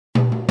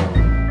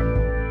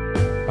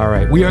All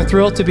right, we are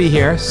thrilled to be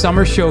here.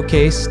 Summer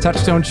Showcase,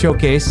 Touchstone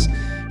Showcase,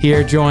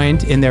 here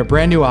joined in their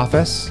brand new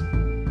office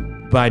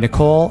by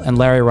Nicole and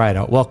Larry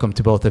Rideout. Welcome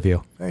to both of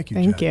you. Thank you.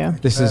 Thank you.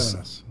 This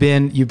has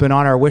been, you've been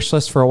on our wish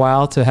list for a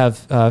while to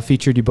have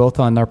featured you both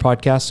on our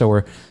podcast, so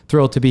we're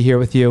thrilled to be here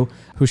with you.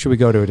 Who should we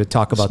go to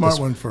talk about this?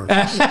 Smart one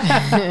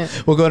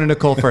first. We'll go to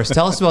Nicole first.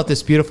 Tell us about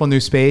this beautiful new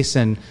space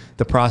and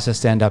the process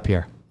to end up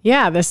here.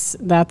 Yeah, the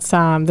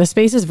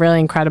space is really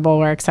incredible.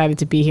 We're excited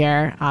to be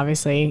here.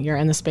 Obviously, you're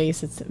in the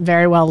space. It's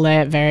very well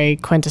lit, very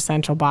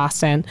quintessential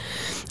Boston.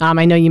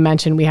 I know you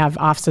mentioned we have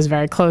offices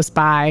very close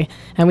by,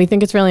 and we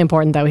think it's really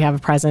important that we have a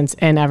presence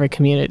in every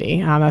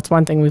community. That's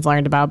one thing we've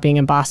learned about being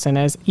in Boston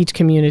is each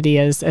community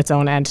is its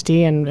own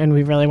entity, and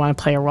we really want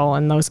to play a role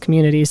in those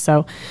communities.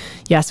 So,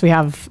 yes, we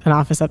have an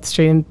office up the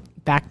street in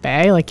Back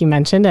Bay, like you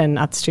mentioned, and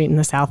up the street in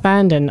the South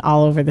End and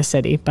all over the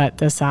city. But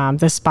this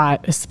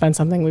spot has been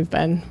something we've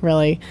been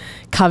really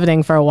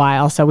coveting for a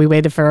while. So we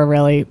waited for a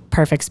really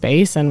perfect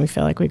space, and we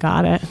feel like we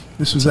got it.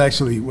 This was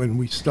actually when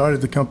we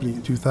started the company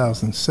in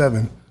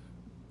 2007.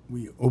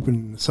 We opened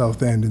in the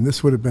South End, and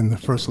this would have been the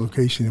first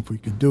location if we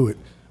could do it.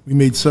 We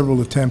made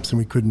several attempts, and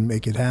we couldn't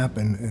make it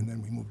happen, and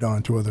then we moved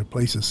on to other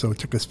places. So it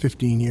took us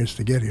 15 years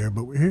to get here,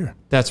 but we're here.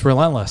 That's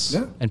relentless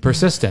and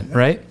persistent,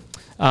 right?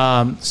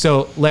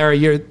 So Larry,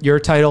 your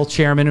title,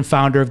 chairman and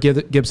founder of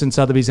Gibson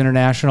Sotheby's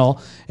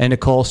International, and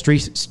Nicole,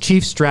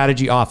 chief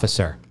strategy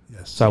officer.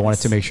 Yes. So I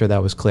wanted to make sure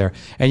that was clear.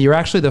 And you're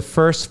actually the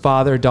first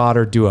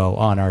father-daughter duo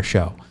on our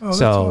show. Oh, that's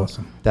so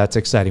awesome. That's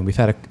exciting.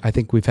 I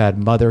think we've had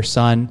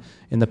mother-son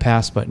in the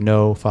past, but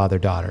no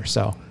father-daughter.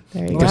 So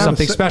there's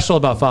something special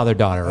about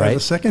father-daughter, right? I have a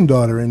second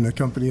daughter in the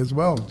company as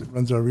well that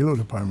runs our real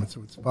department.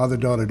 So it's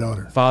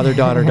father-daughter-daughter.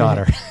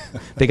 Father-daughter-daughter.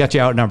 They got you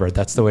outnumbered.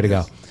 That's the way to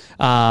go.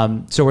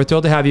 So we're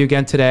thrilled to have you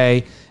again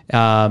today.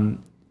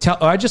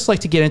 I'd just like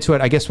to get into it.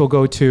 I guess we'll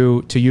go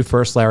to you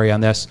first, Larry, on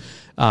this.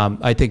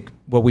 I think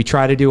what we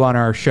try to do on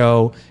our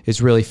show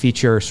is really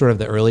feature sort of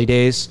the early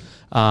days.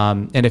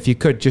 And if you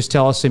could just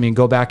tell us,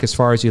 go back as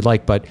far as you'd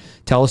like, but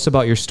tell us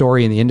about your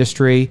story in the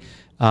industry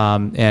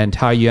and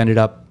how you ended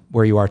up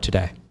where you are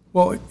today.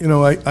 Well,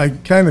 I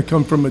kind of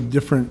come from a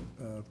different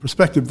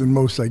perspective than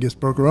most, I guess,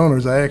 broker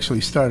owners. I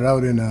actually started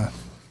out in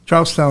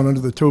Charlestown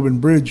under the Tobin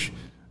Bridge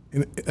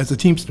as a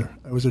Teamster.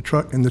 I was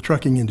in the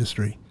trucking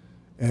industry.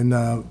 And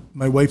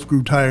my wife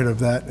grew tired of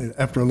that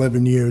after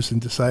 11 years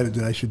and decided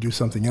that I should do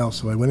something else.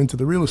 So I went into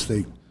the real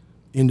estate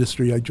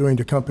industry. I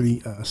joined a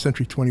company,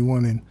 Century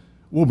 21 in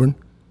Woburn.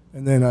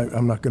 And then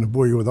I'm not going to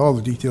bore you with all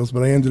the details,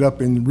 but I ended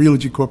up in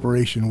Realty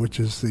Corporation, which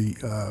is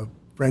the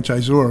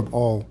franchisor of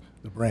all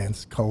the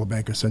brands, Coldwell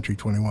Banker, Century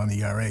 21,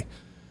 ERA.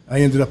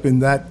 I ended up in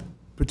that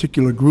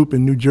particular group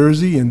in New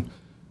Jersey, and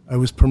I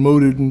was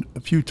promoted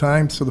a few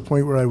times to the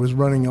point where I was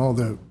running all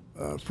the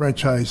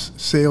franchise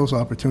sales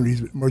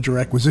opportunities, merger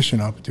acquisition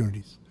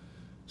opportunities.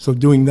 So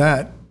doing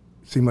that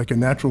seemed like a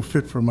natural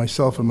fit for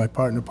myself and my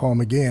partner, Paul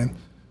McGann,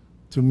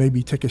 to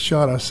maybe take a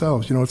shot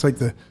ourselves. It's like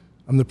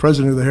I'm the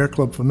president of the hair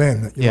club for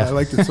men. I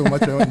liked it so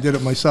much I went and did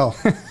it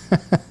myself.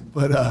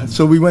 But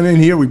so we went in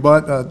here, we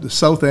bought the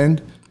South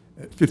End,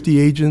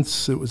 50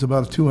 agents. It was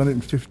about a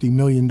 $250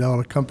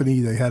 million company.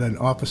 They had an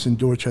office in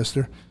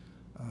Dorchester,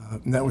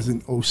 and that was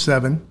in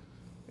 2007.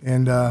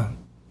 And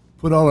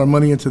put all our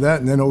money into that,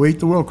 and then 2008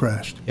 the world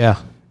crashed.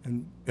 Yeah.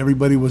 And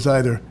everybody was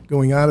either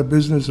going out of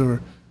business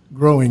or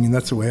growing, and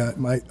that's the way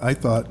I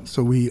thought.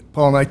 So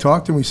Paul and I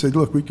talked, and we said,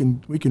 look, we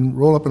can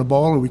roll up in a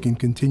ball, or we can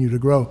continue to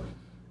grow.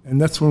 And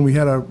that's when we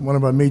had one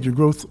of our major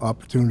growth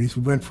opportunities.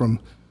 We went from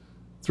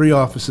 3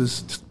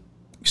 offices,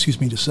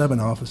 to 7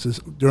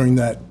 offices during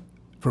that,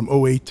 from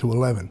 2008 to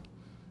 2011.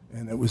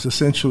 And it was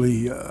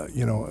essentially,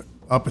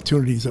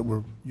 opportunities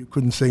that you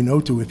couldn't say no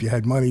to if you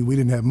had money. We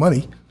didn't have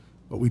money,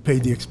 but we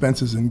paid the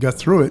expenses and got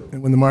through it.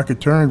 And when the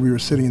market turned, we were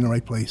sitting in the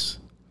right place.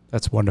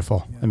 That's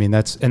wonderful. Yeah.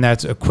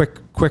 That's a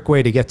quick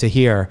way to get to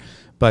here.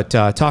 But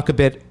talk a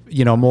bit,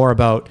 more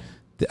about,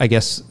 I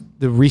guess,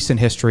 the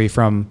recent history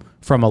from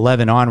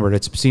 11 onward.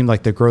 It seemed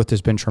like the growth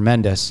has been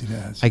tremendous.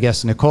 I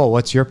guess, Nicole,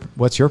 what's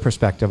your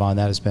perspective on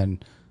that has been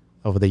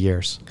over the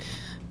years?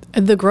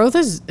 The growth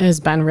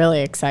has been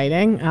really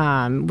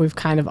exciting. We've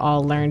kind of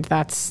all learned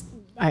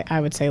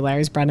I would say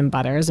Larry's bread and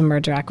butter is a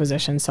merger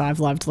acquisition, so I've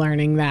loved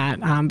learning that.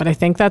 But I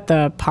think that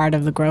the part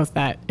of the growth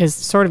that is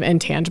sort of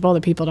intangible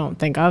that people don't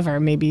think of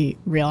or maybe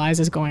realize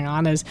is going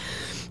on is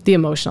the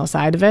emotional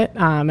side of it,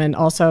 and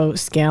also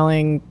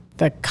scaling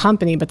the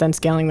company, but then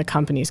scaling the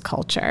company's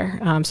culture.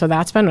 So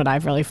that's been what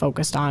I've really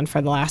focused on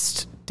for the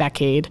last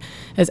decade,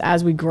 is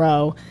as we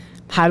grow,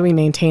 how do we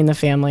maintain the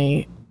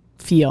family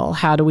feel?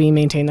 How do we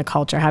maintain the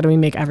culture? How do we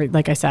make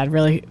like I said,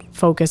 really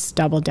focus,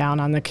 double down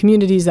on the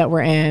communities that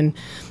we're in,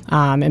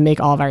 and make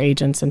all of our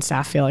agents and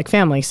staff feel like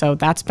family? So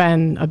that's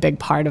been a big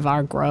part of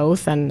our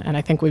growth, and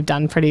I think we've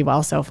done pretty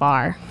well so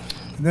far.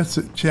 And that's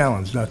a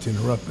challenge, not to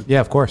interrupt, but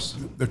yeah, of course.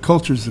 The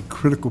culture is a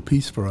critical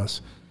piece for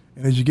us.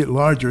 And as you get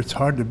larger, it's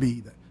hard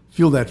to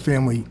feel that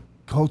family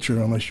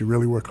culture unless you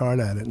really work hard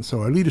at it. And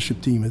so our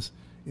leadership team is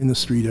in the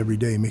street every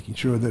day, making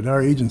sure that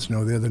our agents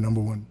know they're the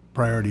 #1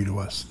 priority to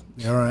us.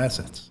 They're our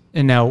assets.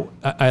 And now,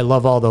 I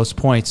love all those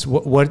points.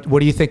 What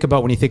do you think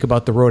about when you think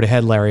about the road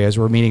ahead, Larry? As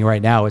we're meeting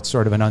right now, it's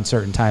sort of an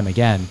uncertain time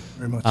again.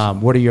 Very much so.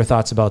 What are your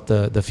thoughts about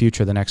the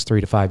future, the next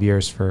 3 to 5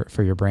 years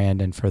for your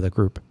brand and for the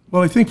group?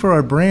 Well, I think for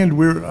our brand,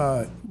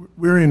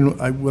 we're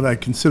in what I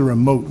consider a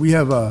moat. We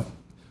have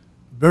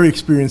very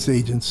experienced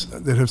agents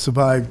that have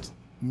survived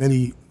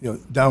many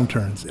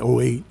downturns,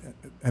 '08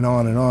 and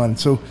on and on.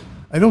 So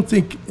I don't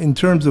think in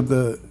terms of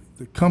the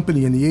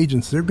company and the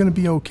agents, they're going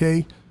to be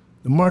okay.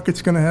 The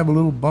market's going to have a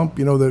little bump.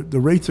 The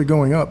rates are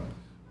going up.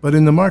 But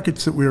in the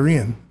markets that we're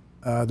in,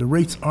 the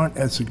rates aren't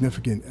as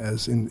significant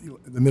as in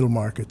the middle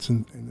markets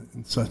and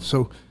such.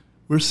 So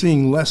we're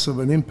seeing less of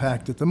an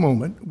impact at the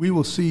moment. We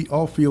will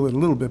all feel it a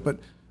little bit, but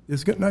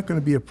there's not going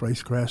to be a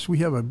price crash. We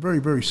have a very,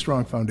 very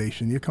strong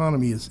foundation. The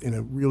economy is in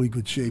a really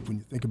good shape when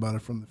you think about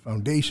it from the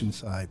foundation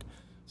side.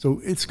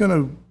 So it's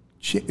going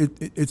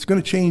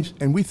to change,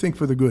 and we think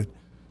for the good.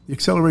 The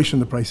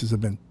acceleration of the prices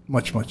have been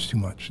much, much too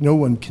much. No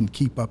one can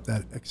keep up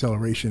that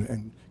acceleration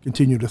and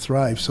continue to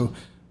thrive. So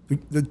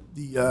the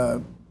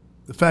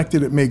fact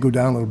that it may go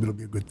down a little bit will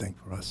be a good thing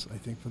for us, I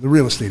think, for the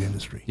real estate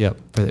industry. Yep,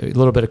 for a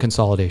little bit of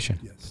consolidation,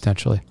 yes,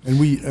 potentially. And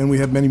we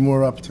have many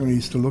more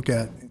opportunities to look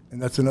at,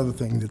 and that's another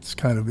thing that's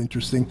kind of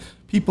interesting.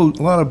 A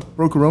lot of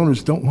broker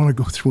owners don't want to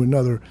go through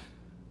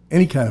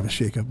any kind of a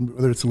shakeup,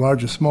 whether it's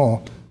large or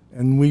small,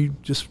 and we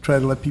just try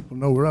to let people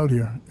know we're out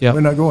here. Yep.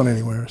 We're not going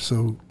anywhere,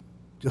 so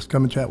just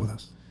come and chat with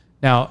us.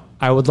 Now,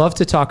 I would love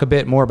to talk a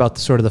bit more about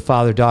the sort of the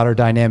father-daughter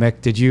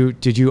dynamic. Did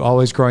you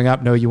always growing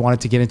up know you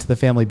wanted to get into the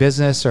family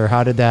business, or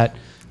how did that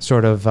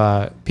sort of,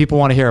 people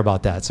want to hear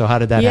about that. So how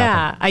did that happen?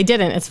 Yeah, I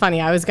didn't. It's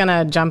funny. I was going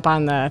to jump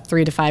on the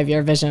 3 to 5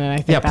 year vision, and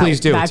I think please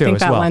do I too, think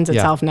as that well. lends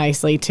itself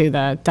nicely to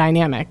the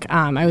dynamic.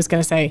 I was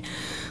going to say,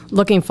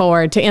 looking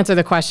forward to answer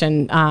the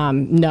question,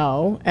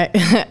 no,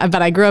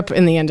 but I grew up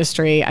in the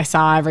industry. I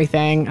saw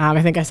everything.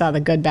 I think I saw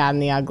the good, bad,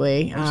 and the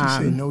ugly. Why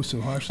did you say no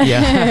so harshly?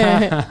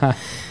 Yeah.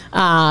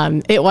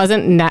 It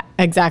wasn't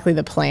exactly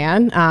the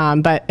plan,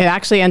 but it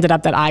actually ended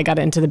up that I got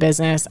into the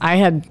business.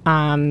 I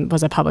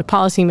was a public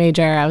policy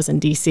major. I was in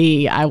DC.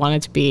 I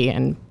wanted to be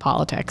in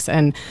politics,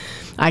 and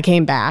I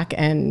came back,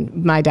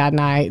 and my dad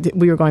and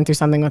we were going through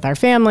something with our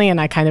family,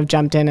 and I kind of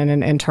jumped in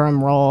an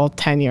interim role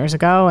 10 years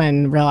ago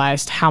and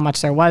realized how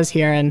much there was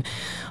here, and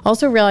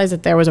also realized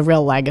that there was a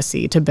real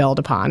legacy to build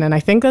upon. And I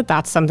think that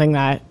that's something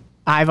that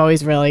I've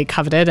always really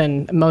coveted,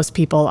 and most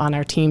people on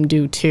our team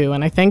do too.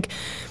 And I think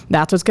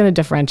that's what's going to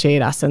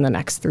differentiate us in the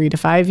next 3 to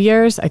 5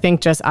 years. I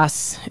think just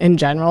us in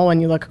general,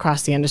 when you look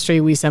across the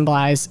industry, we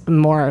symbolize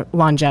more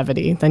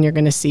longevity than you're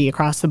going to see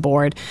across the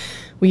board.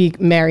 We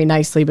marry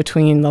nicely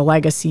between the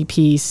legacy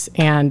piece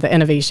and the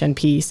innovation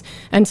piece.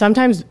 And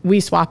sometimes we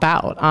swap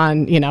out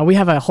on, we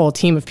have a whole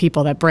team of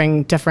people that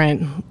bring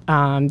different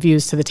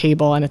views to the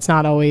table, and it's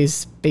not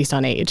always based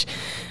on age.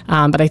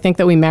 But I think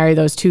that we marry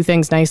those two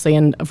things nicely.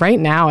 And right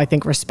now, I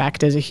think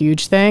respect is a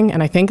huge thing.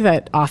 And I think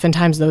that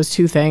oftentimes those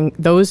two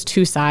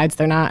sides,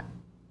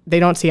 they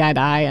don't see eye to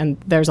eye, and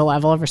there's a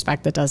level of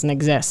respect that doesn't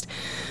exist.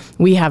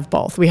 We have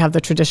both. We have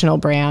the traditional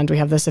brand, we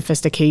have the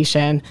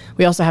sophistication,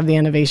 we also have the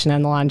innovation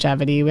and the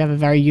longevity. We have a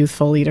very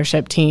youthful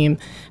leadership team,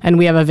 and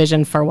we have a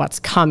vision for what's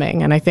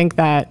coming. And I think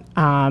that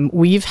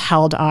we've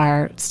held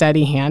our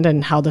steady hand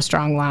and held a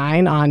strong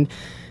line on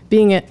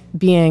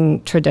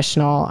being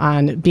traditional,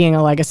 on being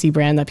a legacy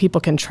brand that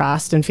people can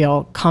trust and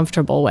feel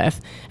comfortable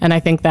with. And I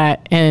think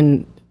that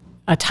in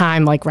a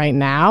time like right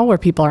now where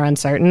people are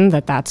uncertain,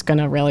 that's going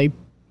to really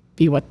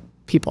be what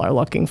people are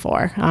looking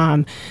for.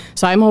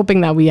 So I'm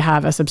hoping that we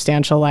have a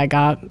substantial leg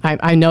up.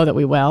 I know that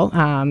we will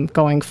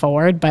going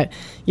forward. But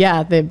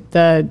yeah,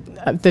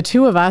 the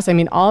two of us,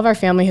 all of our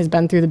family has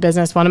been through the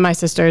business. One of my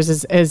sisters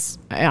is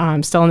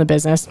still in the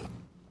business.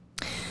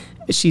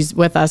 She's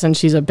with us, and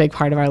she's a big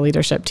part of our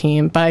leadership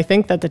team. But I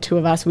think that the two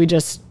of us, we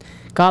just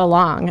got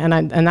along.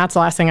 And that's the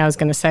last thing I was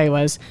going to say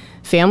was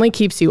family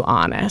keeps you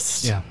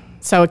honest. Yeah.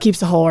 So it keeps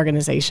the whole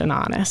organization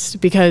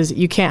honest, because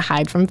you can't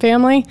hide from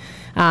family.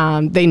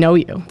 They know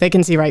you. They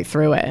can see right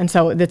through it. And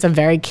so it's a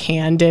very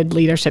candid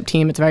leadership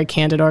team. It's a very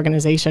candid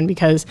organization,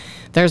 because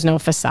there's no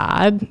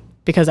facade,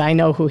 because I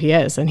know who he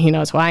is and he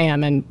knows who I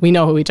am, and we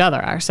know who each other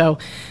are. So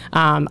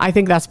I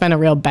think that's been a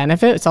real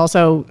benefit. It's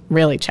also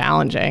really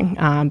challenging,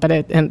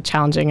 but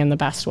challenging in the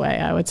best way,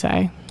 I would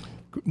say.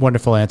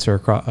 Wonderful answer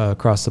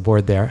across the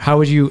board there. How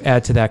would you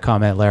add to that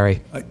comment,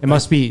 Larry? It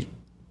must be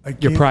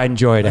your pride and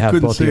joy to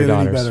have both of your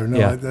daughters. I couldn't say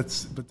it any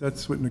better. No,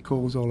 that's what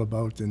Nicole's all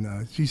about,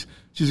 and she's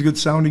a good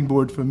sounding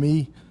board for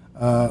me.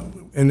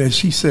 And as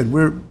she said,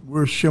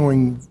 we're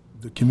showing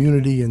the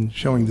community and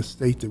showing the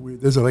state that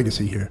there's a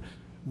legacy here.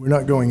 We're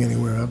not going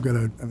anywhere. I've got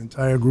an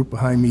entire group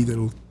behind me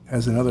that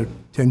has another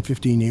 10,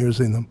 15 years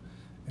in them,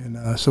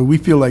 and so we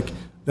feel like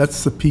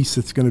that's the piece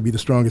that's going to be the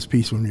strongest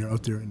piece when you're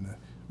out there in the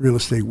real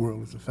estate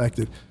world. Is the fact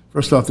that,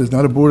 first off, there's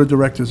not a board of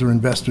directors or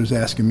investors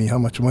asking me how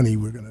much money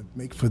we're going to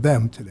make for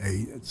them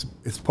today.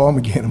 It's Paul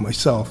McGann and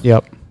myself.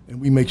 Yep.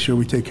 And we make sure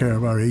we take care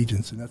of our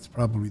agents, and that's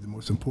probably the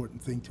most important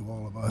thing to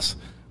all of us.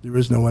 There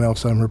is no one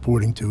else I'm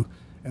reporting to.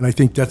 And I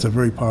think that's a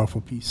very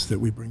powerful piece that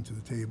we bring to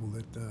the table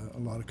that a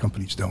lot of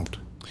companies don't.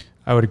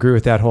 I would agree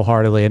with that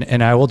wholeheartedly.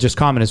 And I will just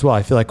comment as well.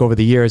 I feel like over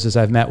the years, as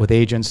I've met with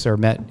agents or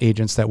met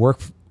agents that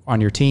work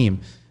on your team,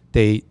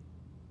 they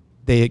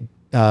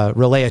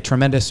relay a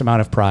tremendous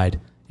amount of pride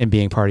in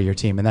being part of your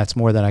team. And that's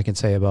more than I can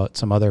say about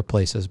some other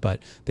places,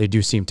 but they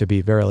do seem to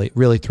be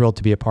really thrilled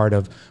to be a part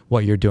of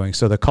what you're doing.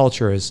 So the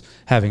culture is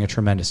having a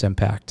tremendous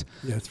impact.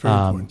 Yeah, it's very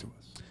important to us.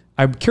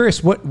 I'm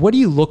curious, what do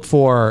you look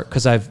for?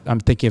 Because I'm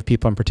thinking of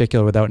people in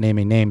particular without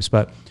naming names,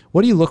 but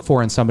what do you look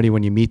for in somebody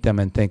when you meet them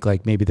and think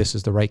like maybe this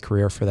is the right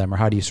career for them, or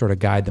how do you sort of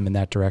guide them in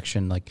that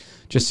direction? Like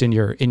just in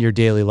your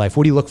daily life,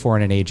 what do you look for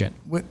in an agent?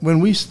 When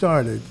we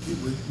started,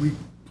 we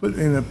put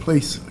in a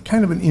place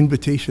kind of an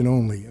invitation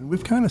only, and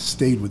we've kind of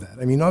stayed with that.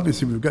 I mean,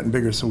 obviously we've gotten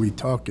bigger, so we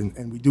talk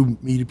and we do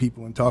meet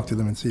people and talk to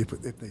them and see if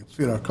they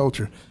fit our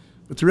culture.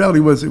 But the reality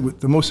was,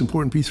 the most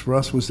important piece for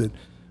us was that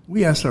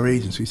we asked our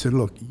agents, we said,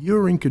 look,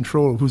 you're in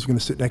control of who's going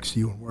to sit next to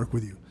you and work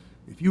with you.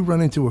 If you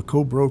run into a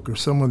co-broker,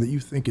 someone that you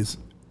think is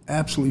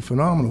absolutely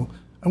phenomenal,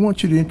 I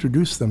want you to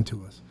introduce them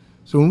to us.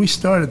 So when we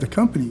started the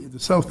company at the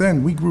South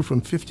End, we grew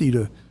from 50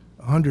 to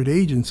 100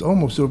 agents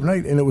almost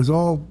overnight, and it was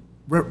all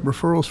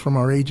referrals from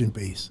our agent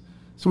base.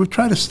 So we've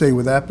tried to stay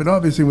with that, but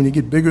obviously when you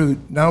get bigger,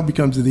 now it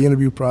becomes the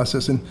interview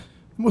process, and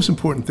the most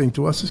important thing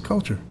to us is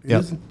culture. It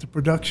isn't the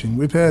production.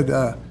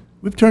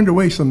 We've turned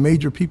away some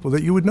major people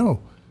that you would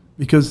know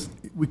because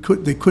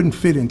they couldn't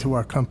fit into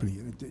our company.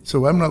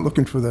 So I'm not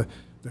looking for the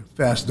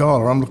fast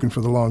dollar. I'm looking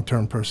for the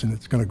long-term person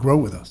that's going to grow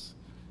with us.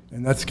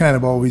 And that's kind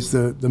of always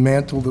the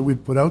mantle that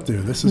we've put out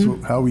there. This is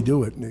how we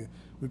do it. And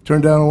we've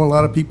turned down a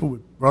lot of people.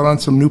 We've brought on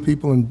some new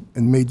people and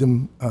made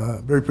them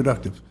very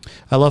productive.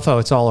 I love how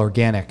it's all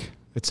organic,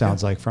 it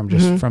sounds like, from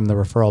just from the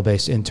referral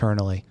base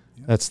internally.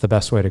 Yeah. That's the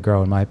best way to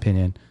grow, in my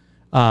opinion.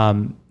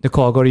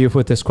 Nicole, I'll go to you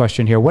with this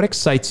question here. What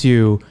excites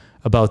you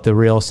about the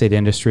real estate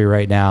industry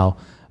right now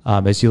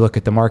as you look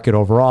at the market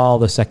overall,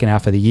 the second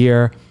half of the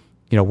year?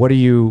 You know, what are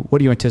you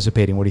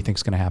anticipating? What do you think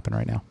is going to happen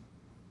right now?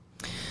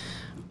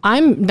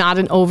 I'm not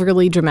an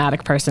overly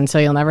dramatic person, so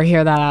you'll never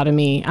hear that out of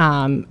me.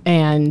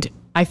 And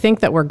I think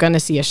that we're going to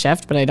see a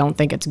shift, but I don't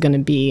think it's going to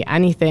be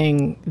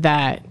anything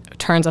that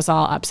turns us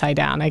all upside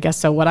down, I guess.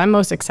 So what I'm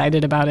most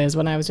excited about is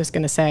when I was just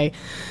going to say,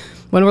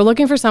 when we're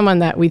looking for someone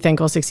that we think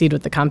will succeed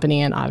with the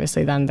company and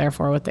obviously then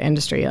therefore with the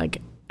industry,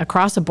 like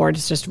across the board,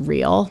 it's just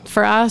real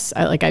for us.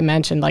 Like I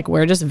mentioned, like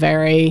we're just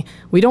we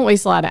don't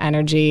waste a lot of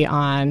energy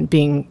on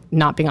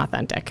not being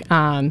authentic.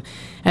 And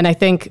I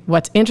think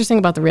what's interesting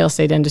about the real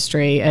estate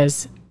industry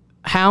is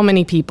how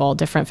many people,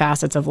 different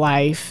facets of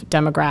life,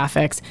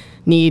 demographics,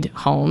 need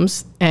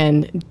homes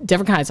and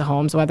different kinds of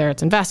homes, whether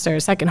it's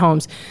investors, second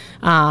homes.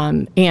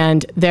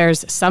 And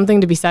there's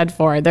something to be said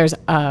for, there's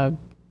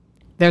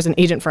an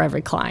agent for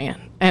every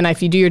client. And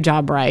if you do your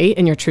job right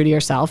and you're true to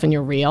yourself and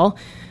you're real,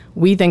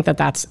 I think that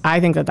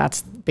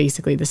that's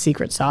basically the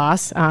secret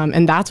sauce.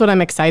 And that's what I'm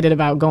excited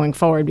about going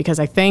forward, because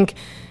I think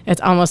it's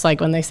almost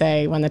like when they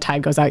say, when the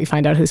tide goes out, you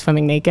find out who's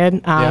swimming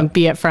naked,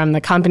 be it from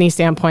the company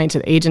standpoint to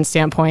the agent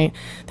standpoint.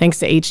 Thanks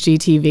to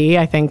HGTV,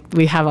 I think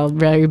we have a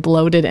very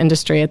bloated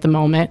industry at the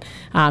moment.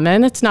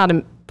 And it's not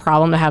a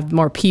problem to have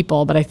more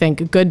people, but I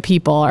think good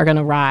people are going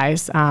to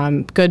rise,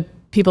 good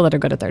people that are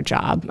good at their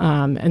job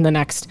in the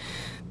next,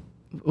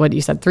 what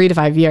you said, 3 to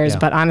 5 years,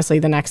 but honestly,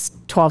 the next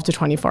 12 to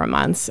 24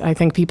 months, I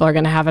think people are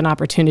going to have an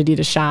opportunity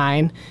to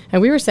shine.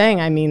 And we were saying,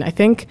 I mean, I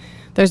think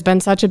there's been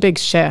such a big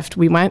shift.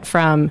 We went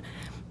from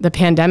the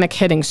pandemic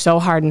hitting so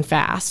hard and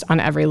fast on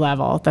every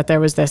level that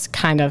there was this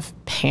kind of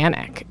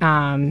panic,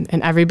 and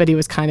everybody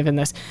was kind of in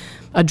this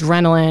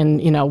adrenaline,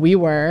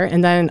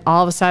 and then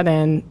all of a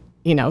sudden,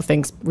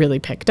 things really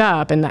picked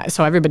up. And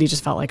so everybody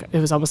just felt like it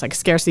was almost like a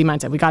scarcity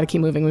mindset. We got to keep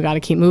moving. We got to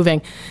keep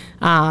moving.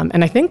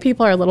 And I think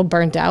people are a little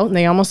burnt out and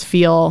they almost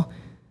feel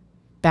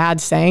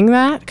bad saying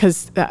that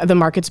because the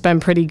market's been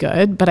pretty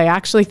good. But I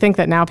actually think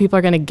that now people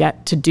are going to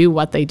get to do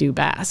what they do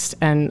best.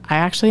 And I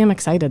actually am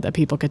excited that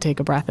people could take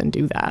a breath and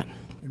do that.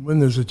 And when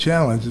there's a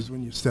challenge is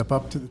when you step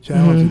up to the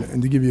challenge.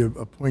 And to give you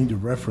a point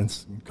of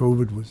reference, when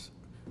COVID was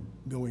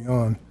going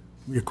on,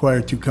 we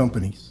acquired 2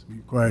 companies. We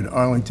acquired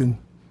Arlington,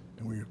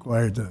 and we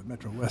acquired the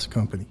Metro West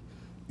company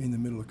in the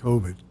middle of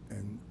COVID,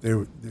 and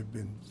they've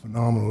been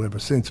phenomenal ever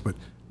since, but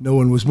no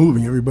one was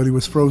moving. Everybody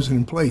was frozen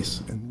in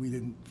place, and we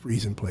didn't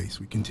freeze in place.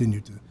 We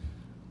continued to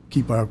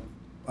keep our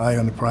eye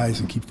on the prize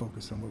and keep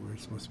focused on what we were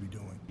supposed to be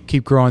doing.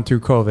 Keep growing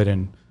through COVID,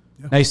 and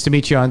nice to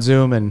meet you on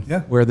Zoom, and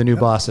we're the new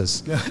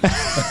bosses.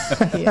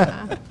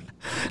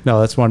 No,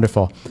 that's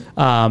wonderful.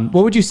 What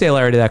would you say,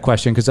 Larry, to that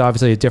question? Because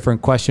obviously a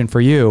different question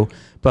for you,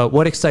 but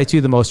what excites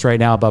you the most right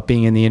now about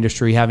being in the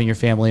industry, having your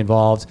family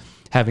involved,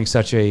 having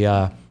such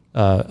a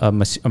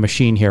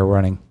machine here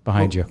running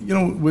behind you?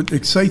 What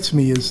excites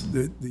me is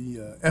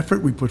the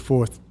effort we put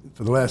forth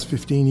for the last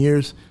 15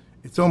 years.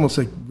 It's almost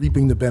like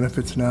reaping the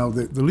benefits now.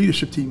 The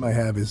leadership team I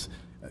have is,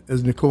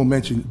 as Nicole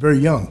mentioned, very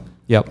young,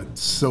 but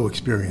so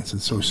experienced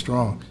and so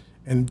strong.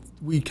 And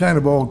we kind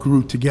of all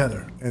grew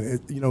together. And,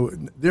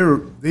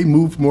 they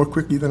move more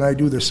quickly than I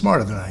do. They're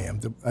smarter than I am.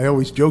 I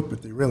always joke,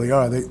 but they really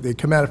are. They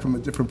come at it from a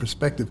different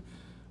perspective.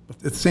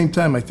 But at the same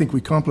time, I think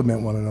we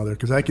complement one another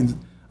because I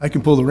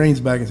can pull the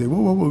reins back and say,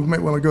 whoa, we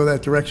might want to go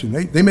that direction.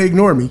 They may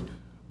ignore me,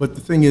 but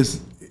the thing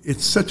is,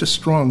 it's such a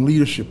strong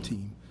leadership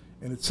team,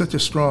 and it's such a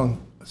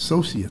strong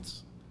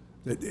associates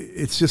that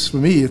it's just, for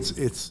me,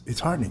 it's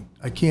heartening.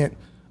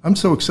 I'm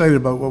so excited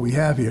about what we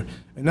have here,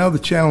 and now the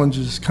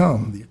challenges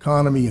come, the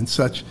economy and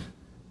such,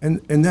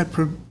 and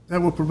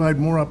that will provide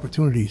more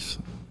opportunities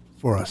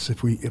for us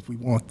if we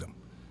want them.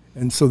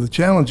 And so the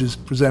challenges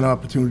present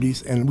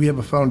opportunities, and we have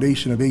a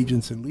foundation of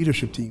agents and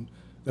leadership team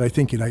that I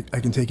think I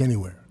can take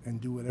anywhere and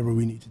do whatever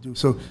we need to do.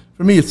 So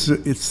for me,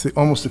 it's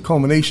almost a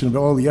culmination of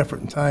all the effort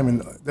and time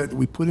and that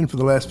we put in for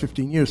the last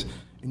 15 years,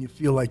 and you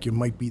feel like you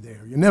might be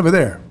there. You're never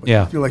there, but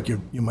you feel like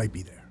you might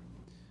be there.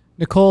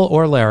 Nicole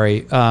or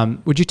Larry,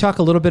 would you talk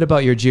a little bit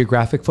about your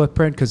geographic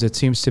footprint? Because it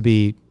seems to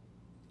be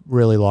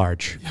really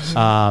large.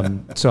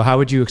 So how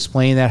would you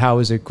explain that? How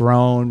has it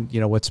grown?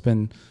 You know, what's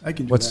been... I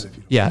can do that if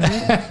you don't.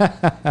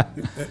 Yeah.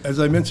 As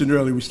I mentioned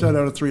earlier, we started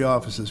out at 3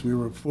 offices. We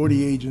were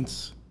 40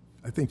 agents,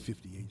 I think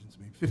 50 agents,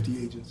 maybe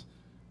 50 agents,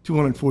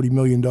 $240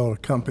 million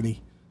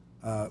company.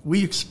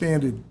 We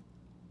expanded,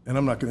 and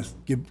I'm not going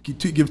to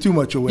give too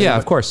much away. Yeah,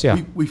 of course,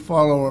 yeah. We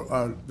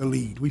follow the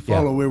lead. We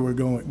follow where we're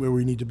going, where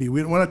we need to be.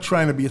 We're not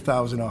trying to be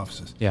 1,000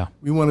 offices. Yeah.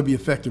 We want to be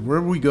effective.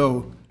 Wherever we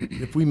go,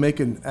 if we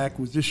make an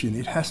acquisition,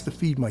 it has to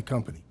feed my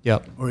company.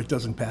 Yep. Or it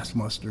doesn't pass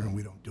muster and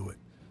we don't do it.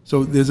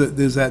 So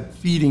there's that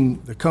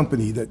feeding the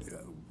company that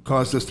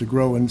caused us to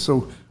grow. And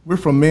so we're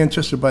from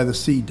Manchester by the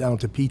Sea down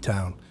to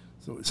P-Town.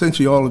 So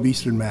essentially all of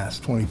Eastern Mass,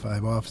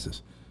 25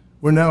 offices.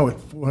 We're now at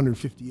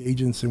 450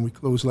 agents, and we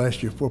closed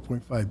last year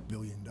 $4.5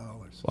 billion.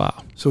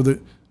 Wow. So the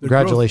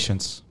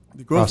Congratulations.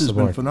 The growth has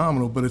been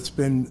phenomenal, but it's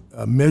been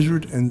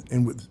measured and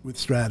with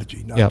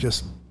strategy, not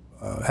just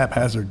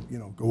haphazard,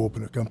 go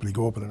open a company,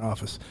 go open an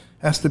office.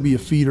 Has to be a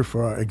feeder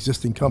for our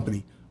existing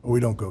company, or we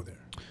don't go there.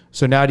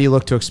 So now do you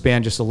look to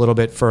expand just a little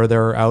bit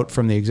further out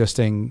from the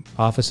existing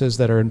offices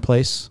that are in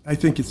place? I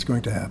think it's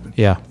going to happen.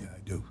 Yeah. Yeah, I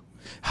do.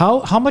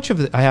 How much of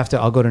it,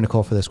 I'll go to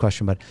Nicole for this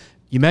question, but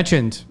you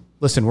mentioned,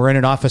 listen, we're in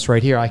an office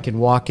right here. I can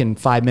walk in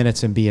 5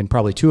 minutes and be in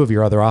probably 2 of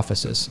your other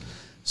offices.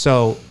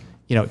 So,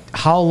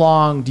 how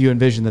long do you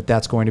envision that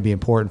that's going to be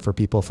important for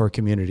people, for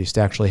communities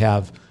to actually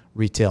have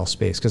retail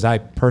space? Because I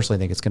personally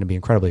think it's going to be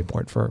incredibly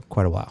important for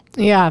quite a while.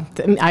 Yeah,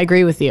 I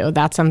agree with you.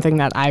 That's something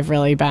that I've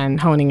really been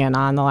honing in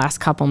on the last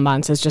couple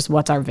months is just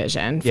what's our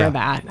vision for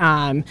that.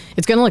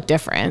 It's going to look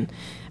different.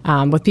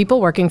 With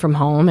people working from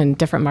home and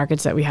different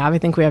markets that we have, I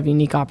think we have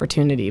unique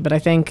opportunity. But I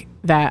think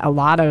that a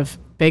lot of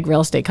big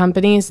real estate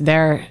companies,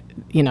 they're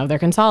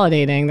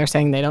consolidating. They're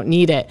saying they don't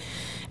need it.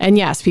 And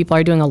yes, people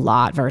are doing a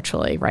lot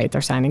virtually, right?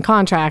 They're signing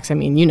contracts. I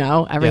mean,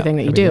 everything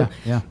that you do.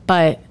 Yeah.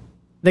 But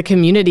the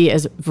community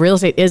real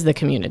estate is the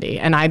community.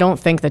 And I don't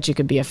think that you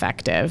could be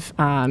effective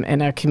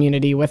in a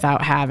community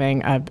without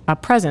having a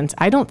presence.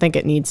 I don't think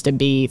it needs to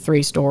be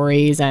 3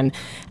 stories and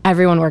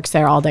everyone works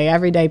there all day,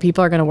 every day.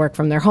 People are going to work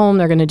from their home.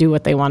 They're going to do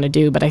what they want to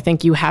do. But I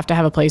think you have to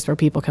have a place where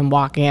people can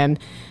walk in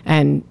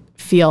and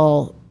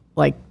feel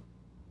like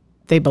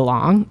they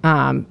belong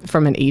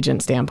from an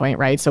agent standpoint,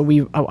 right? So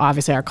we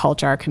obviously our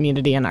culture, our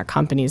community, and our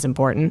company is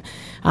important.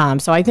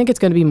 So I think it's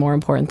going to be more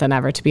important than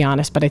ever, to be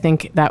honest. But I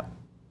think that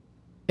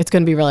it's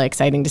going to be really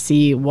exciting to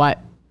see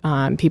what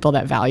people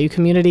that value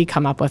community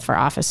come up with for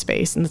office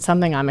space. And it's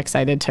something I'm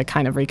excited to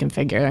kind of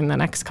reconfigure in the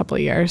next couple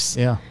of years.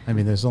 Yeah. I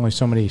mean, there's only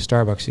so many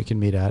Starbucks you can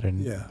meet at.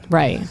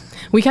 Right.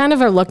 We kind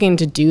of are looking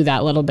to do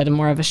that little bit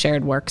more of a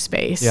shared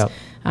workspace. Yep.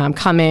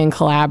 Come in,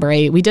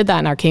 collaborate. We did that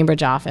in our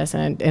Cambridge office,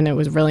 and it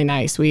was really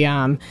nice.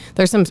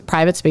 There's some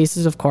private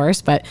spaces, of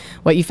course, but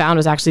what you found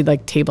was actually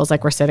like tables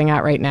like we're sitting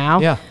at right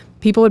now. Yeah.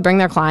 People would bring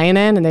their client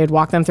in and they would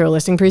walk them through a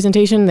listing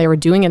presentation. They were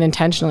doing it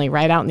intentionally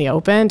right out in the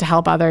open to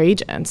help other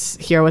agents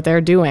hear what they're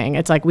doing.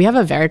 It's like we have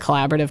a very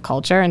collaborative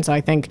culture. And so I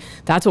think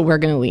that's what we're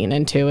going to lean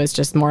into is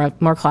just more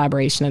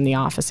collaboration in the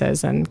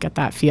offices and get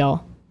that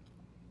feel.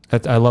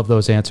 I love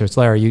those answers.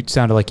 Larry, you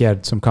sounded like you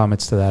had some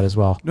comments to that as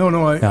well. No,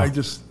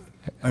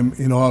 I'm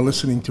in awe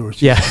listening to her.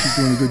 She's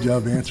doing a good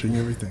job answering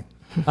everything.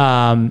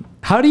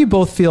 How do you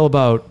both feel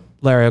about,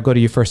 Larry, I'll go to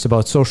you first,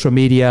 about social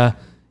media?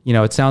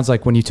 It sounds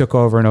like when you took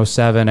over in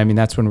 2007, I mean,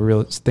 that's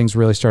when things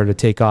really started to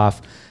take off.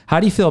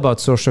 How do you feel about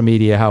social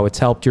media, how it's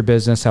helped your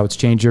business, how it's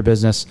changed your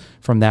business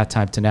from that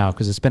time to now?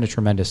 Because it's been a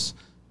tremendous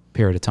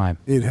period of time.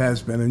 It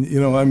has been.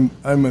 And,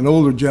 I'm an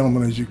older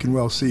gentleman, as you can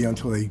well see,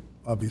 until they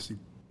obviously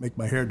make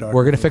my hair dark.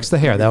 We're going to fix the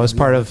hair. That was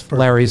part of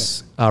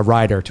Larry's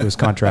rider to his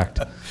contract.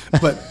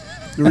 But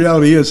the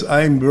reality is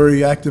I'm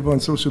very active on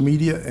social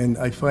media, and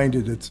I find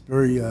it's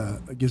very,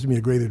 it gives me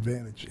a great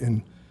advantage.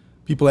 And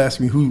people ask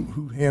me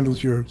who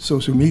handles your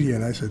social media,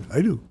 and I said,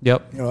 I do.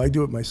 Yep. I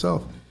do it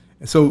myself.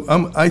 And so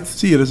I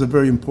see it as a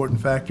very important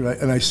factor,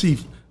 and I see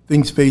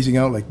things phasing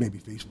out, like maybe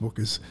Facebook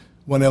is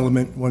one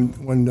element,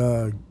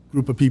 one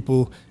group of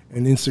people,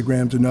 and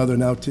Instagram's another,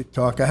 now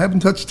TikTok. I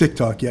haven't touched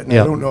TikTok yet, and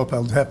I don't know if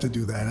I'll have to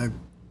do that. I have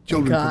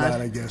children for that,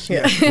 I guess.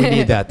 Yeah. We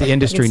need that. The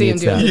industry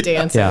needs that. The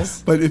dances.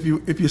 Yeah. But if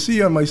you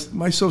see on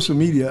my social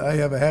media, I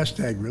have a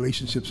hashtag,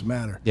 relationships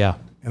matter. Yeah.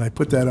 And I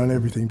put that on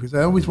everything because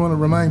I always want to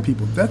remind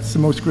people that's the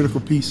most critical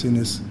piece in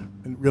this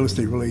real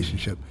estate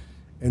relationship.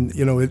 And,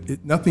 you know,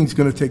 nothing's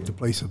going to take the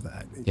place of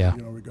that. Yeah.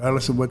 You know,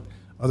 regardless of what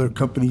other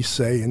companies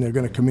say, and they're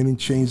going to come in and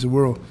change the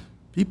world,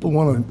 people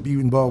want to be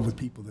involved with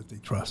people that they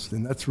trust.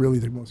 And that's really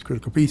the most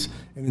critical piece.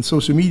 And in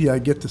social media, I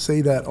get to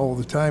say that all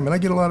the time, and I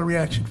get a lot of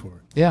reaction for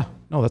it. Yeah.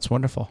 No, that's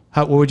wonderful.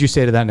 What would you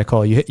say to that,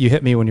 Nicole? You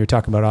hit me when you're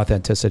talking about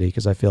authenticity,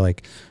 because I feel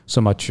like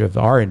so much of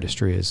our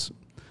industry is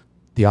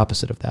the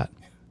opposite of that.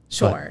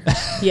 Sure.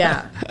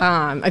 Yeah.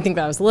 I think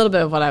that was a little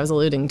bit of what I was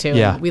alluding to.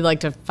 Yeah. We like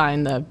to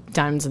find the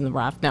diamonds in the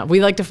rough. No,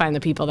 we like to find the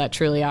people that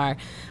truly are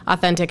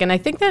authentic. And I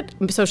think that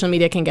social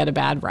media can get a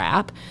bad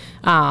rap.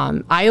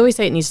 I always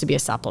say it needs to be a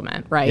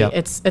supplement, right? Yep.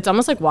 It's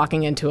almost like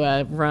walking into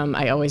a room.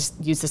 I always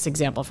use this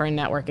example for a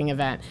networking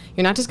event.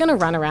 You're not just going to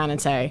run around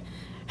and say,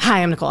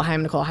 "Hi, I'm Nicole. Hi,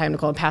 I'm Nicole. Hi, I'm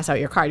Nicole," and pass out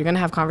your card. You're going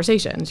to have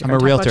conversations. You're I'm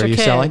a realtor. Are you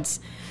selling?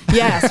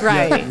 Yes,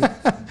 right.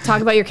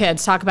 Talk about your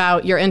kids, talk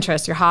about your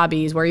interests, your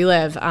hobbies, where you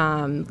live,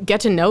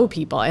 get to know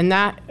people. And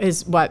that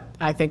is what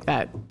I think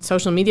that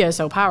social media is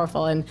so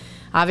powerful. And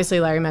obviously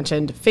Larry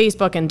mentioned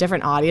Facebook and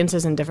different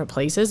audiences in different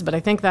places, but I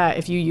think that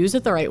if you use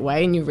it the right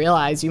way and you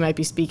realize you might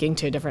be speaking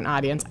to a different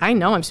audience, I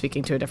know I'm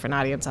speaking to a different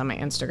audience on my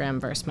Instagram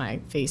versus my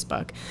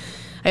Facebook.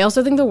 I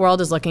also think the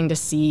world is looking to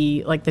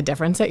see like the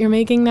difference that you're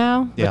making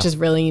now, which is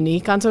really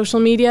unique on social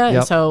media. Yep.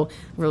 And so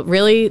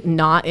really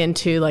not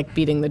into like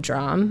beating the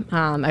drum.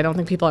 I don't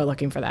think people are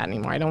looking for that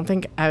anymore. I don't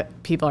think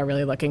people are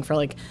really looking for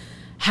like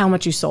how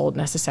much you sold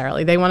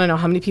necessarily. They want to know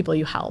how many people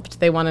you helped.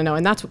 They want to know,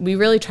 and we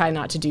really try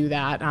not to do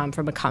that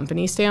from a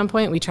company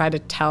standpoint. We try to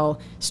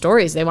tell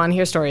stories. They want to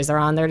hear stories. They're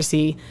on there to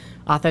see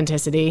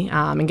authenticity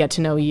and get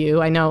to know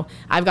you. I know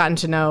I've gotten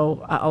to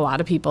know a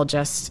lot of people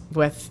just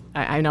with,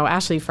 I know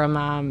Ashley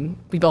from,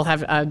 we both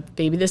have a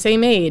baby the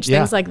same age,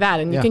 things like that,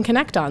 and you can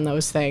connect on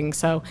those things.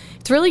 So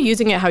it's really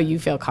using it how you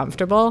feel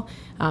comfortable.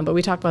 But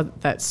we talk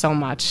about that so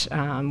much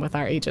with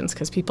our agents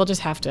because people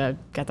just have to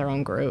get their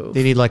own groove.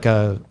 They need like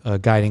a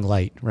guiding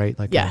light, right?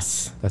 Like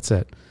yes. That's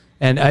it.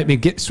 And I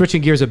mean,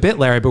 switching gears a bit,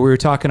 Larry, but we were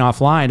talking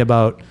offline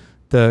about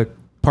the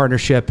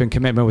partnership and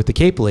commitment with the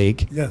Cape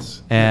League.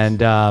 Yes.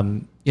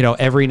 And, you know,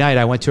 every night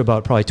I went to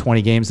about probably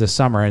 20 games this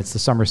summer, and it's the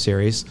summer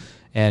series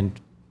and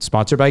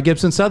sponsored by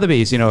Gibson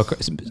Sotheby's, you know,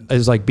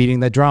 is like beating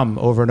the drum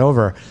over and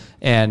over.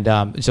 And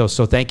so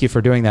thank you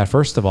for doing that,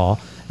 first of all.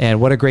 And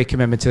what a great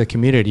commitment to the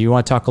community. You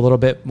want to talk a little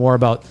bit more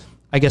about,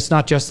 I guess,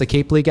 not just the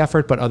Cape League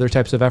effort, but other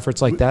types of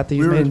efforts like that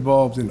you've made? We're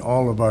involved in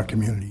all of our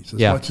communities as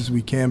much as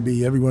we can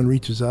be. Everyone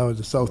reaches out. At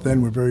the South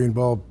End, we're very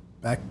involved.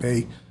 Back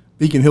Bay.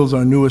 Beacon Hill's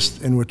our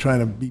newest, and we're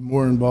trying to be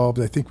more involved.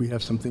 I think we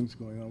have some things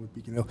going on with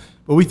Beacon Hill.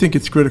 But we think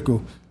it's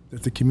critical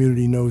that the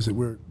community knows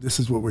that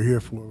this is what we're here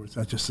for. It's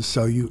not just to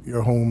sell you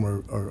your home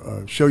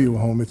or show you a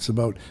home. It's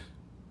about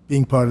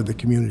being part of the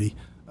community.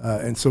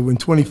 And so in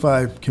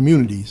 25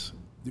 communities,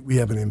 we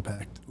have an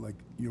impact, like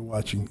you're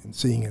watching and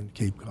seeing in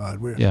Cape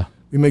Cod.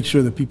 We make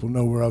sure that people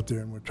know we're out there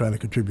and we're trying to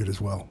contribute as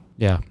well.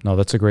 Yeah, no,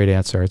 that's a great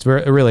answer. It's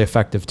really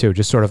effective too.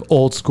 Just sort of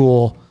old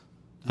school,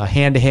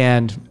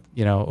 hand-to-hand,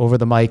 you know, over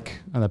the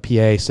mic on the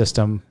PA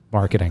system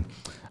marketing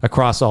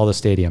across all the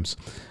stadiums.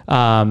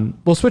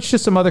 We'll switch to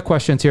some other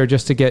questions here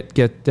just to get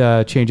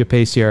change of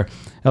pace here.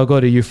 I'll go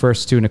to you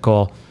first too,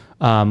 Nicole.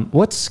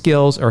 What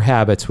skills or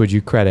habits would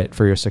you credit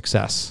for your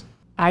success?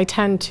 I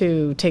tend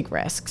to take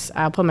risks.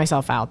 I'll put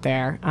myself out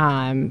there,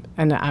 and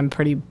I'm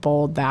pretty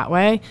bold that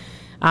way.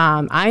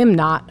 I am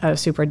not a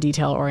super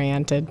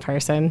detail-oriented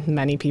person.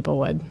 Many people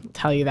would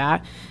tell you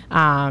that.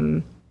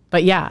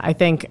 But yeah, I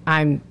think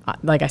I'm,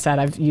 like I said,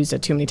 I've used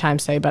it too many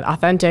times today, but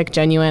authentic,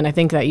 genuine. I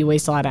think that you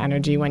waste a lot of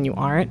energy when you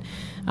aren't.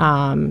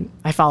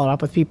 I follow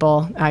up with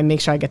people. I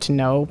make sure I get to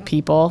know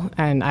people,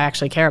 and I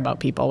actually care about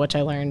people, which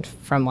I learned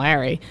from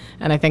Larry.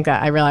 And I think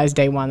that I realized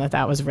day one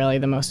that was really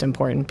the most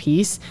important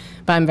piece.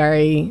 But I'm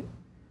very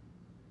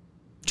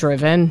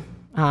driven,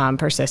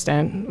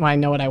 persistent. When I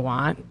know what I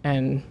want,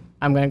 and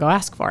I'm going to go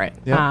ask for it.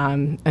 Yep.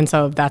 And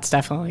so that's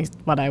definitely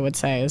what I would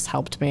say has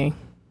helped me.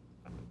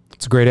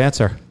 It's a great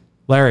answer.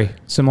 Larry,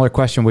 similar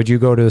question. Would you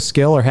go to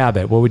skill or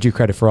habit? What would you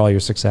credit for all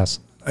your success?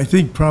 I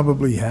think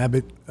probably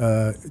habit.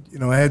 You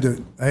know, I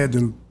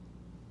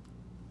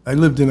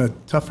lived in a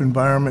tough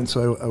environment,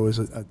 so I was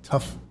a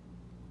tough,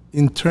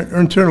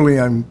 internally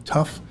I'm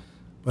tough,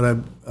 but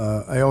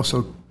I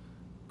also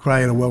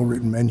cry at a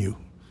well-written menu.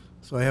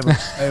 So I have a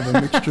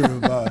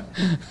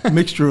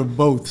mixture of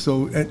both.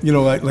 So, you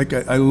know,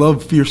 I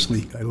love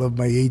fiercely. I love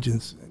my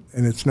agents,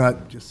 and it's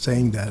not just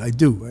saying that. I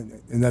do,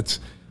 and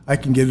that's, I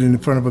can get in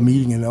front of a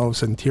meeting and all of a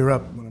sudden tear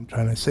up when I'm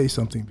trying to say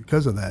something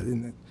because of that.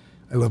 And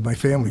I love my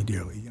family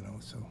dearly, you know,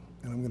 so,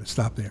 and I'm going to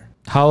stop there.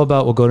 How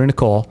about, we'll go to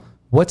Nicole.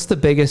 What's the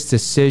biggest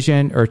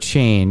decision or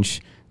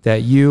change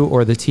that you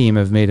or the team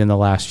have made in the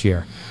last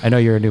year? I know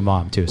you're a new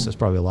mom too, so it's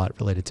probably a lot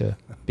related to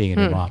being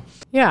a new mom?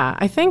 Yeah,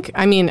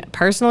 I mean,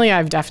 personally,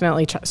 I've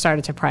definitely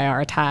started to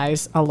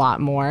prioritize a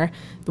lot more.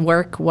 The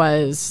work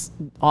was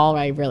all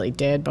I really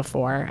did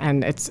before,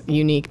 and it's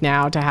unique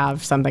now to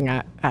have something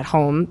at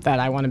home that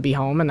I want to be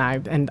home, and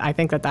I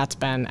think that that's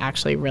been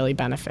actually really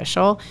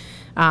beneficial.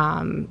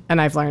 And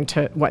I've learned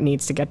what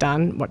needs to get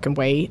done, what can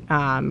wait,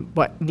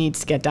 what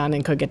needs to get done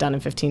and could get done in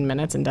 15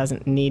 minutes and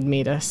doesn't need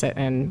me to sit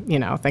and,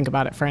 think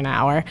about it for an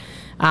hour.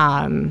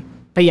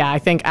 But yeah, I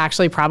think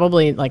actually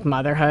probably like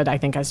motherhood, I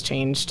think has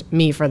changed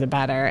me for the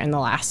better in the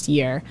last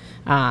year.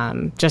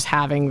 Just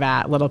having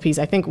that little piece.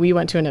 I think we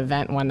went to an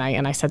event one night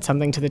and I said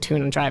something to the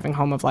tune of driving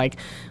home of like,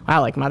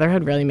 wow, like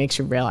motherhood really makes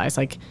you realize,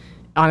 like,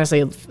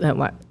 honestly, it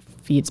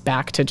feeds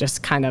back to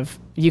just kind of,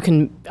 you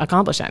can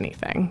accomplish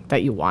anything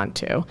that you want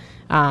to.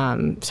 So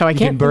I can't.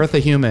 You can birth a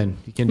human.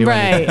 You can do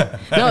anything.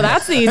 No,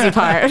 that's the easy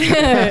part.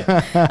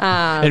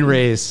 And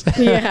raise.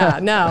 Yeah,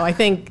 no, I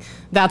think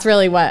that's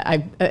really what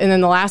and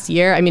in the last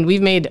year, I mean,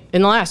 in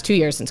the last 2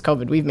 years since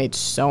COVID, we've made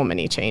so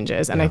many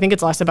changes. And I think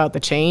it's less about the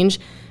change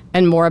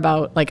and more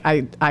about, like,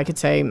 I could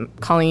say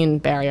Colleen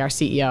Barry, our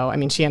CEO, I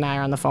mean, she and I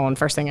are on the phone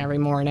first thing every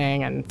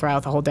morning and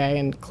throughout the whole day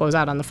and close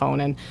out on the phone.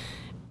 And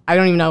I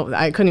don't even know,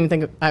 I couldn't even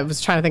think I was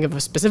trying to think of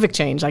a specific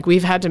change. Like,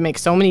 we've had to make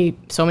so many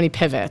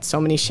pivots, so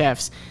many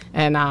shifts,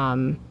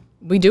 and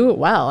we do it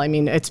well. I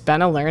mean, it's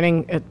been a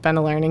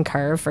learning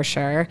curve for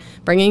sure.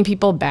 Bringing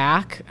people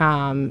back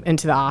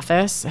into the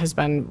office has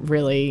been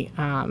really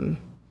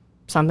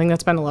something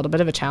that's been a little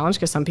bit of a challenge,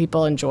 because some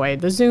people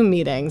enjoyed the Zoom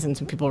meetings and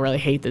some people really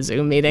hate the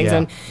Zoom meetings.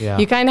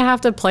 You kind of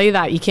have to play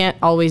that. You can't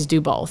always do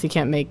both. You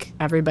can't make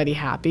everybody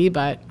happy,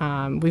 but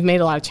we've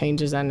made a lot of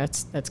changes and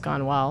it's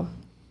gone well.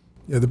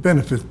 Yeah, the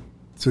benefit,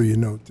 so you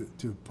know,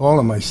 to Paul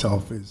and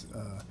myself is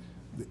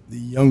the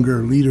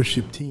younger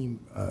leadership team.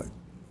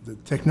 The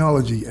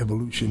technology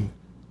evolution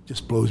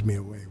just blows me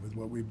away with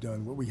what we've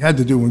done, what we had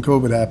to do when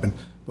COVID happened,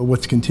 but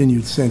what's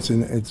continued since,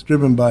 and it's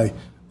driven by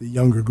the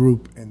younger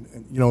group. And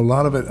a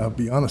lot of it, I'll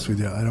be honest with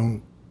you, I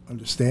don't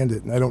understand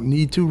it, and I don't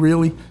need to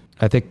really.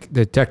 I think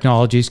the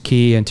technology is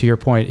key, and to your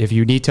point, if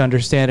you need to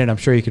understand it, I'm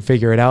sure you could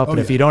figure it out, but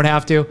if you don't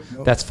have to,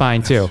 that's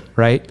fine too,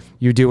 right?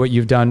 You do what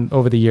you've done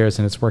over the years,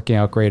 and it's working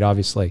out great,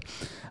 obviously.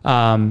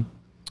 How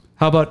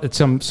about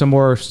some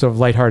more sort of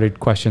lighthearted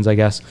questions, I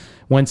guess?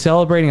 When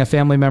celebrating a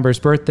family member's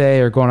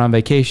birthday or going on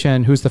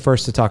vacation, who's the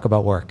first to talk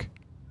about work?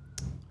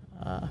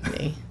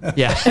 Me.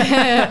 Yeah.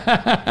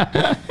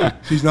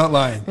 She's not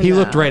lying. He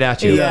looked right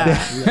at you.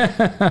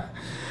 Yeah.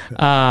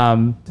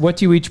 What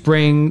do you each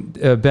bring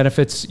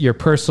benefits your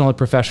personal and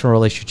professional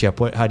relationship?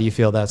 How do you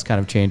feel that's kind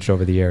of changed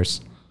over the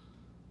years?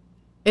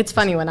 It's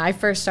funny, when I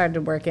first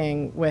started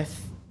working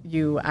with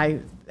you,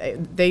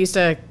 they used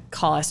to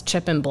call us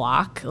chip and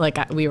block.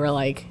 Like, we were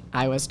like,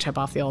 I was chip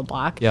off the old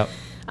block. Yep.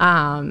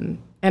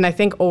 And I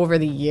think over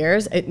the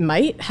years, it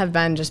might have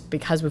been just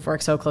because we've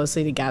worked so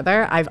closely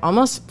together, I've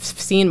almost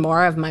seen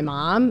more of my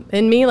mom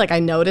in me. Like, I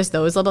noticed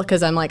those little,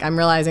 because I'm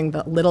realizing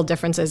the little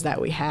differences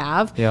that we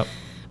have. Yep.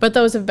 But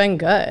those have been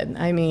good.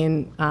 I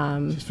mean,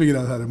 she's figured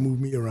out how to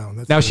move me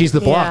around. Now she's the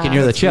block and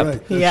you're the chip.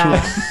 Right.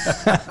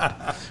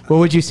 Yeah. What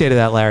would you say to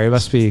that, Larry? It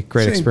must be a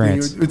great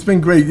experience. It's been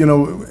great.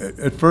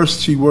 At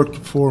first she worked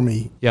for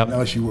me. Yep.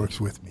 Now she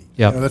works with me.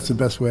 Yep. That's the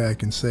best way I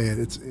can say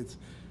it.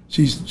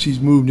 She's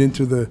moved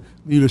into the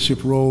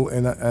leadership role,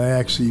 and I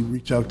actually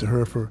reach out to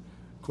her for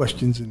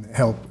questions and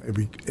help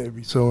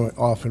every so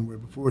often. Where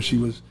before she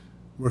was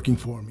working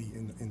for me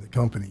in the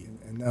company,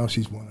 and now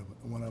she's one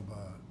of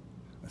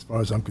as far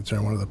as I'm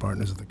concerned, one of the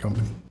partners of the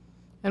company.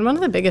 And one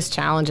of the biggest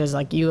challenges,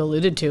 like you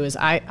alluded to, is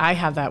I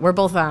have that. We're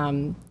both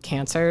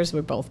cancers.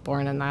 We're both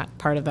born in that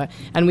part of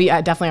and we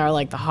definitely are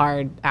like the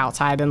hard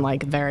outside and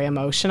like very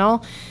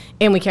emotional.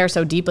 And we care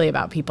so deeply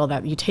about people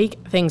that you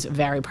take things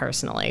very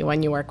personally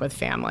when you work with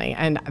family.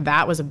 And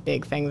that was a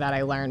big thing that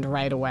I learned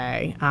right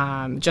away,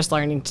 just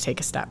learning to take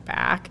a step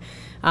back.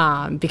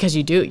 Because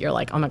you're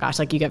like, oh my gosh,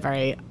 like you get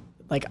very,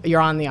 like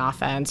you're on the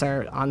offense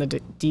or on the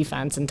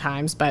defense in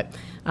times. But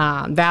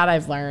that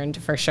I've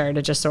learned for sure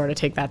to just sort of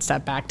take that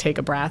step back, take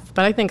a breath.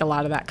 But I think a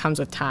lot of that comes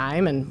with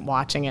time and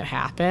watching it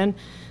happen.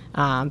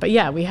 But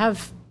yeah, we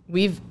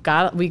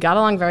got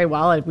along very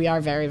well. Like, we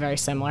are very, very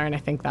similar, and I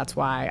think that's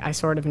why I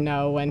sort of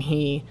know when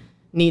he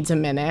needs a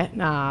minute.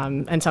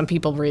 And some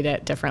people read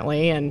it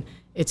differently, and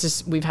it's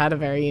just we've had a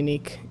very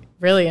unique,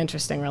 really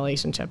interesting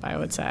relationship, I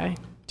would say.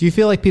 Do you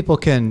feel like people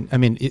can? I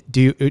mean,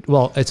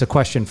 well, it's a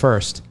question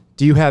first.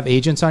 Do you have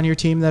agents on your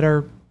team that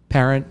are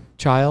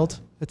parent-child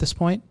at this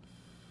point?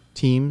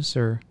 Teams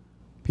or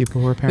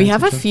people who are parents? We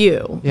have a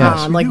few,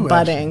 like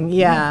budding,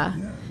 yeah.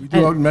 We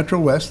do out in Metro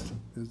West.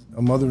 There's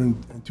a mother and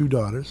two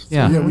daughters. So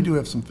yeah, we do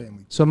have some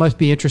family. So it must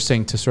be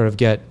interesting to sort of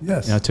get,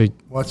 to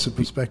watch the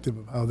perspective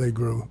of how they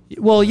grew.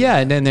 Well, yeah,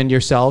 and then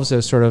yourselves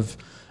as sort of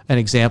an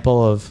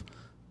example of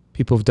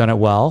people who've done it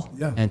well,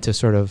 and to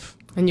sort of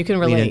and you can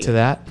relate into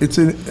that. It's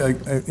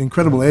an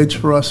incredible edge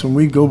for us when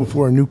we go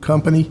before a new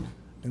company,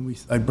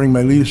 and I bring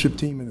my leadership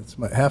team,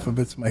 and half of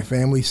it's my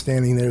family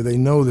standing there. They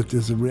know that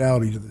there's a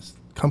reality to this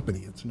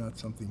company. It's not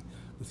something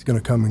that's going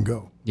to come and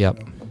go. Yep.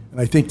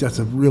 And I think that's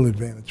a real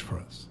advantage for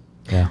us.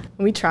 Yeah.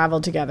 We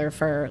traveled together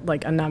for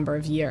like a number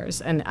of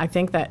years. And I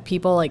think that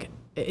people like,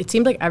 it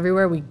seemed like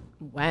everywhere we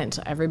went,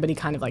 everybody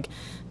kind of like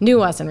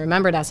knew us and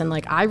remembered us. And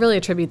like, I really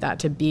attribute that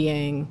to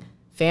being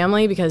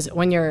family, because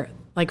when you're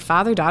like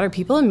father-daughter,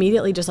 people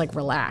immediately just like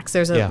relax.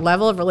 There's a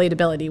level of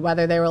relatability,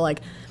 whether they were like,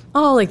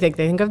 oh, like they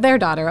think of their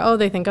daughter, oh,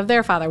 they think of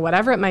their father,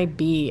 whatever it might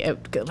be.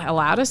 It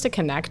allowed us to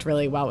connect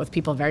really well with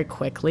people very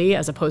quickly,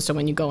 as opposed to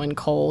when you go in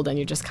cold and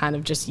you're just kind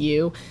of just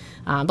you.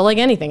 But like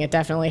anything, it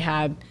definitely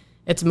had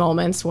its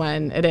moments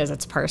when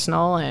it's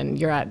personal, and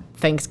you're at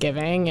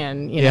Thanksgiving,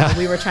 and you know,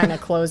 we were trying to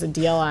close a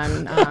deal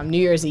on New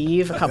Year's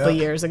Eve a couple of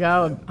years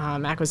ago,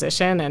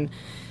 acquisition, and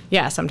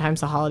sometimes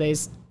the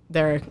holidays,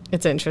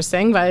 it's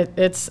interesting, but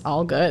it's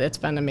all good. It's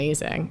been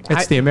amazing.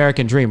 It's the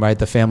American dream, right?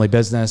 The family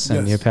business,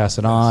 and you pass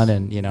it on,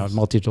 and you know,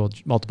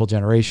 multiple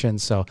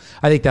generations. So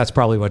I think that's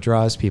probably what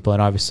draws people.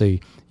 And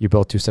obviously, you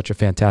both do such a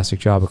fantastic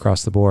job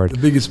across the board. The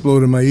biggest blow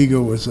to my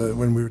ego was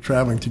when we were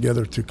traveling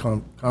together to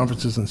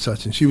conferences and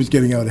such, and she was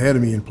getting out ahead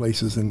of me in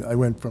places, and I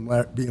went from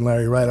being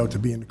Larry Rideout to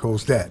being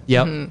Nicole's dad.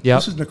 Yep.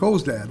 This is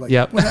Nicole's dad. Like,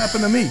 what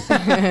happened to me?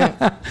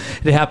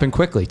 It happened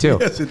quickly too.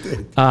 Yes, it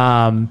did.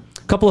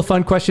 Couple of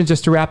fun questions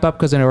just to wrap up,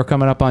 because I know we're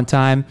coming up on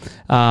time.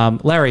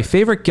 Larry,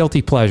 favorite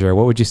guilty pleasure?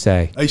 What would you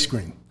say? Ice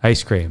cream.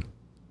 Ice cream.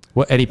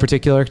 What? Any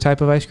particular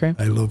type of ice cream?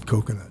 I love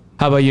coconut.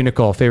 How about you,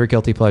 Nicole? Favorite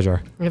guilty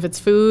pleasure? If it's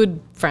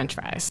food, French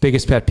fries.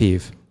 Biggest pet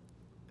peeve?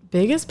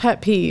 Biggest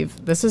pet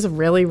peeve. This is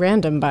really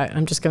random, but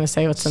I'm just going to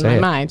say what's in my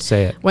mind.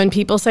 Say it. When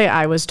people say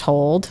I was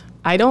told,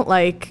 I don't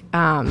like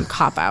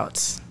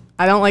cop-outs.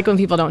 I don't like when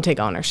people don't take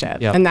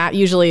ownership. And that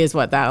usually is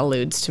what that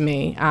alludes to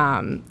me.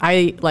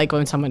 I like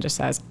when someone just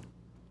says,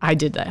 I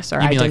did this, or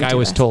you mean I didn't like I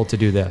was told to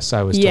do this.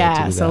 I was told to do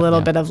that. Yes, a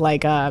little bit of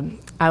like I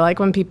like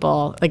when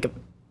people like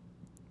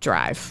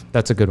drive.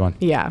 That's a good one.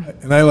 Yeah.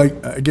 And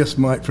I guess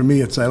for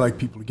me, I like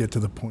people to get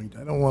to the point.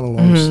 I don't want a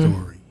long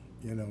story.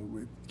 You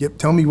know,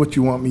 tell me what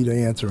you want me to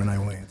answer, and I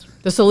will answer.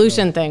 The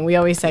solution thing, we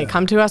always say,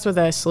 come to us with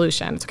a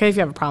solution. It's okay if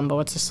you have a problem, but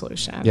what's the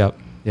solution? Yep.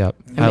 And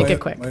make it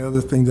quick. My other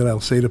thing that I'll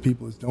say to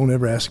people is, don't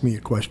ever ask me a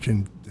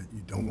question that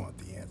you don't want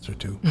the answer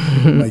to.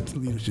 My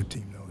leadership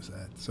team knows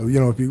that. So,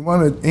 you know, if you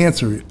want to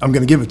answer it, I'm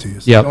going to give it to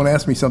you. So don't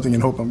ask me something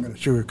and hope I'm going to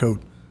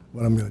sugarcoat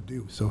what I'm going to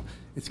do. So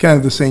it's kind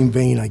of the same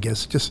vein, I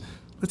guess. Just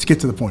let's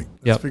get to the point.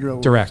 Let's figure out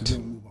what direct. to do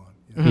and move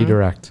on. Be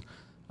direct.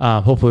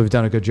 Hopefully we've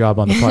done a good job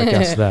on the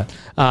podcast of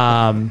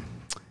that.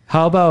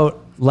 How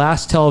about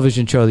last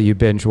television show that you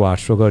binge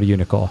watched? We'll go to you,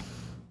 Nicole.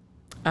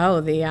 Oh,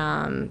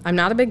 I'm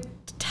not a big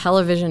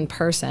television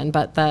person,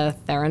 but the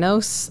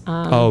Theranos.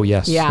 Oh,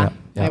 yes. Yeah.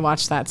 Yep. I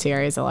watched that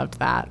series. I loved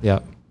that.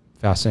 Yep.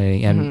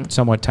 Fascinating and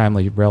somewhat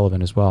timely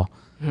relevant as well.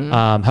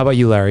 How about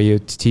you, Larry? Are you a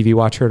TV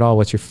watcher at all?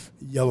 What's your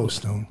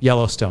Yellowstone?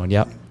 Yellowstone,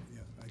 yep.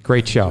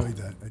 Great show.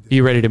 That. Are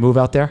you ready to move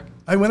out there?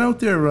 I went out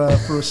there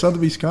for a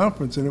Sotheby's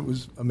conference, and it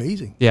was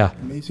amazing. Yeah.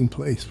 Amazing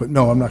place. But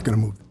no, I'm not going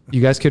to move.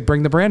 You guys could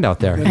bring the brand out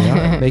there.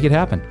 Make it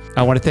happen.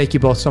 I want to thank you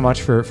both so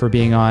much for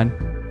being on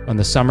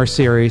the summer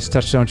series,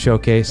 Touchstone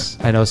Showcase.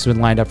 I know it's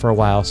been lined up for a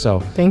while, so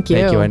thank you.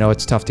 I know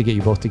it's tough to get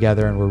you both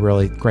together, and we're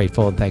really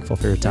grateful and thankful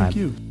for your time. Thank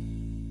you.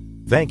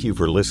 Thank you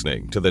for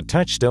listening to the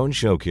Touchstone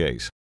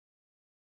Showcase.